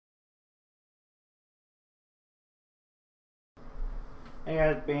Hey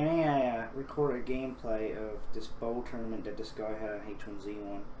guys, Benny, I recorded a gameplay of this bowl tournament that this guy had on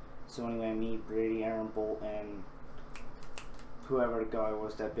H1Z1. So anyway, me, Brady, Aaron Bolt, and whoever the guy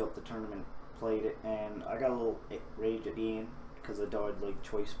was that built the tournament played it, and I got a little rage at the end because I died like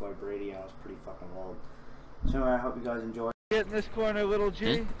twice by Brady. I was pretty fucking wild. So anyway, I hope you guys enjoy. Get in this corner, little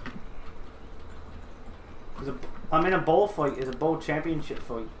G. I'm in a bowl fight. It's a bowl championship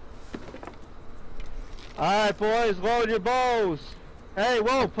fight. Alright, boys, load your bows. Hey,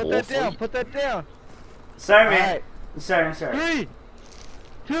 whoa, put that down, put that down. Sorry, man. Right. Sorry. 3,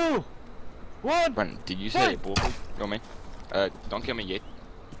 2, 1. Brandon, did you say bullfight? No, man. Don't kill me yet.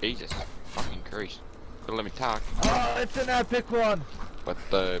 Jesus fucking Christ. Don't let me talk. Oh, it's an epic one. But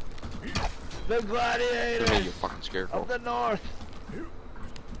The gladiators you fucking scarecrow. of the north.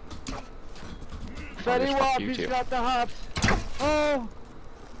 Fetty Wap, he's got the hops. Oh.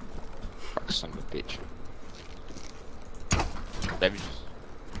 Fuck, son of a bitch. Let me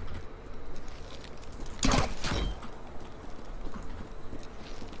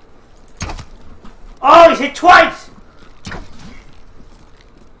Oh, he's hit twice!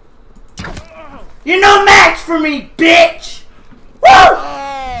 You're no match for me, bitch! Woo!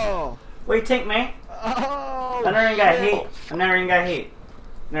 Oh! What do you think, man? Oh! I never even got hit. I never even got hit.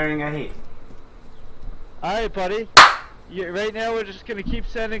 Never even got hit. Alright, buddy. Right now we're just gonna keep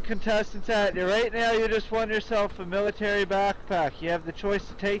sending contestants at you. Right now you just won yourself a military backpack. You have the choice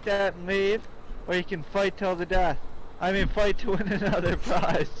to take that and leave, or you can fight till the death. I mean, fight to win another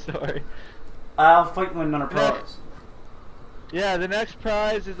prize. Sorry. I'll fight with another prize. Yeah, the next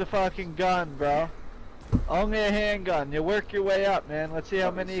prize is a fucking gun, bro. Only a handgun. You work your way up, man. Let's see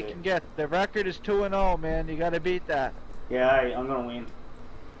how many you can get. The record is 2-0, man. You gotta beat that. Yeah, I'm gonna win.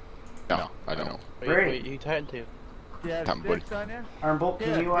 No, I don't know. Wait, you tighten to? Yeah, Come, sticks on you? Aaron Bolt, can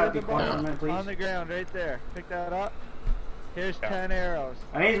you be quiet for a minute, please? On the ground, right there. Pick that up. Here's 10 arrows.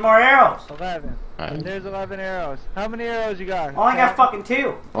 I need more arrows. 11. Right. There's 11 arrows. How many arrows you got? I only got fucking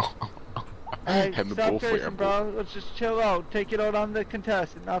 2. Alright, Have the stop bullfight, cursing, bro. Let's just chill out. Take it out on the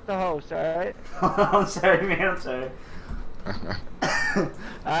contestant, not the host, alright? I'm sorry, man. I'm sorry.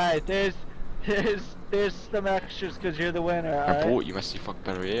 Alright, there's some extras because you're the winner, alright? Oh, you must see fuck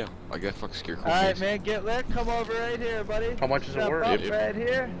better, yeah. I got fuck scarecrow. Alright, man, get lit. Come over right here, buddy. How much is it worth? Step up right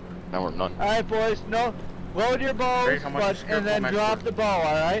here. Now we're none. Alright, boys. No, load your bows, and then drop the bow,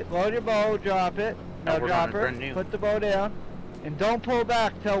 alright? Load your bow, drop it. Now drop her. Put the bow down. And don't pull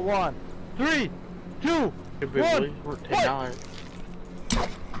back till 1. 3, 2, 1. $10.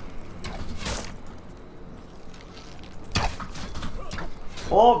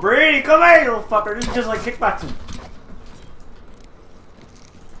 Oh, Brady, come here, you little fucker. This is just like kickboxing.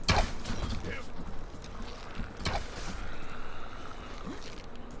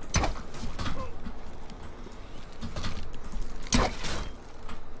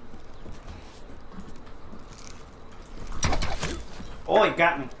 Oh, he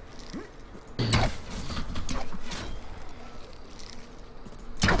got me.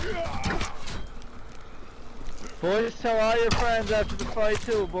 Boys, tell all your friends after the fight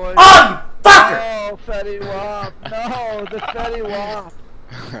too, boys. Oh, you fucker! Oh, Fetty Wap. No, the Fetty Wap.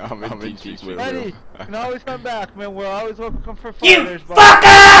 I'm in teams with Fetty, you. you can always come back, man. We're always looking for You fighters,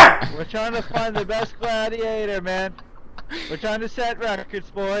 fucker! We're trying to find the best gladiator, man. We're trying to set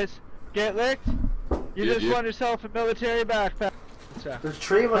records, boys. Get licked? You just won yourself a military backpack. There's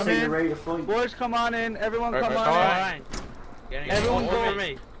 3 of us that are ready to fight. Boys, come on in. Everyone come on in. Everyone go.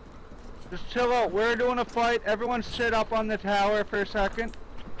 Me. Just chill out. We're doing a fight. Everyone sit up on the tower for a second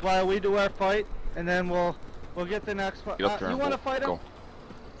while we do our fight, and then we'll get the next fight. You want to fight him? Go.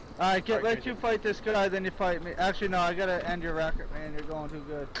 Alright, let you fight this guy, then you fight me. Actually, no, I gotta end your record, man. You're going too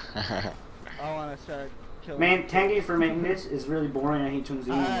good. I want to start killing. Man, thank you for making this. It's really boring. I hate H1Z1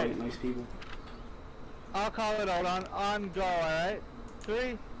 like nice people. I'll call it out on go. All right.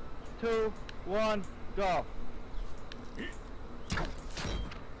 3, 2, 1, go.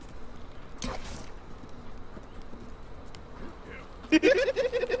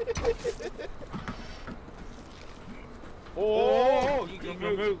 Oh, you can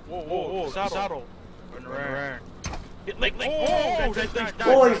move. Whoa, saddle. Run around. Get lick. Oh,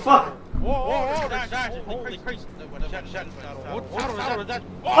 holy fuck! Whoa, holy Christ. Oh!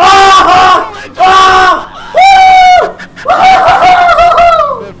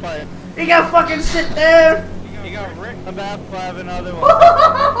 Good fight. You gotta fucking sit there! You got Rick. I'm back for another one.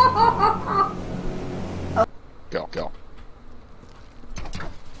 Go.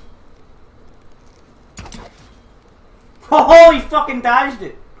 Oh, he fucking dodged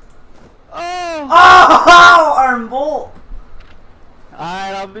it! Oh! Oh! Aaron Bolt!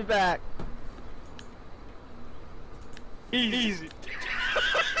 Alright, I'll be back. Easy.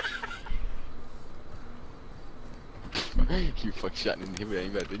 You fuck shot an inhibitor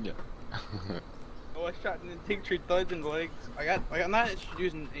aimbot, didn't you? Oh, I shot and take 3,000 legs. I got not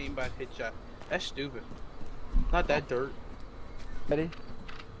using aimbot headshot. That's stupid. Not that dirt. Ready?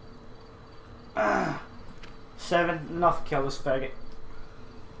 7, enough to kill this faggot.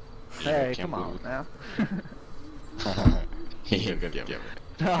 Hey, come on now. Yeah, good.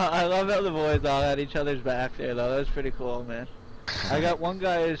 I love how the boys all had each other's back there though. That was pretty cool, man. I got one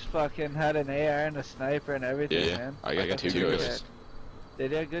guy who's fucking had an AR and a sniper and everything, Yeah. man. I got 2 guys. They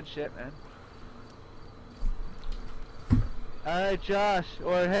did good shit, man. Alright, Josh,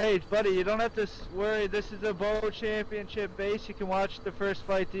 or hey, buddy, you don't have to worry. This is a bow championship base. You can watch the first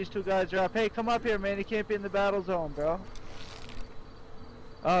fight. These 2 guys are up. Hey, come up here, man. You can't be in the battle zone, bro.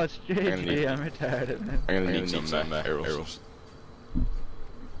 Oh, it's JG. I'm retarded, man. I'm gonna need some arrows.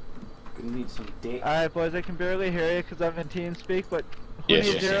 Gonna need some dick. Alright, boys, I can barely hear you because I'm in TeamSpeak, but who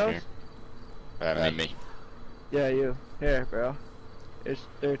needs arrows? Me. Yeah, you. Here, bro. It's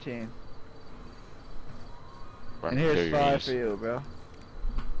 13. And here's 5 for you, bro.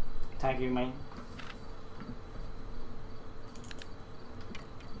 Thank you, mate.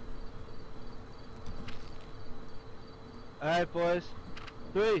 Alright, boys.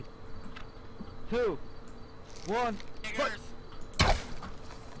 3, 2, 1. Fight.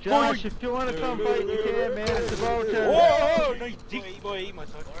 Josh, if you want to come fight, you can, man. It's a bow turn. Whoa! Nice deep boy, my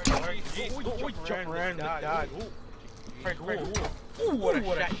son. Jump around the dog. Ooh, what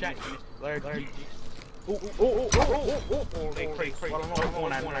a shot. Larry. Oh, Craig.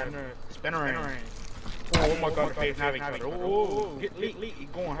 Spin around. Oh my god, the face have each other. Oh, get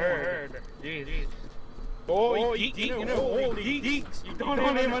lit, going hard. Jeez. Oh, you know, deeks. You don't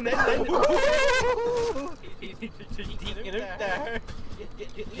know him on that.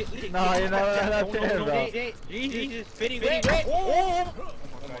 No, you're not there, bro. Jesus, fitty wet. Oh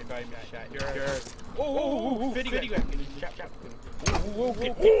my god, shot. Oh, fitty wet.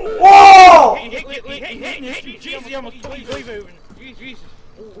 Whoa! Jesus, I'm almost totally moving. Jesus.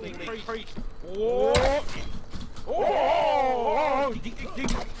 Holy Christ. Oh, you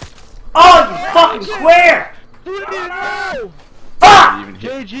fucking square! Fuck!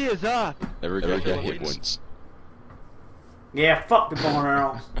 JG is up. Never got hit once. Yeah, fuck the bow and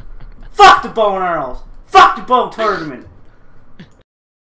arrows. Fuck the bow and arrows. Fuck the bow tournament.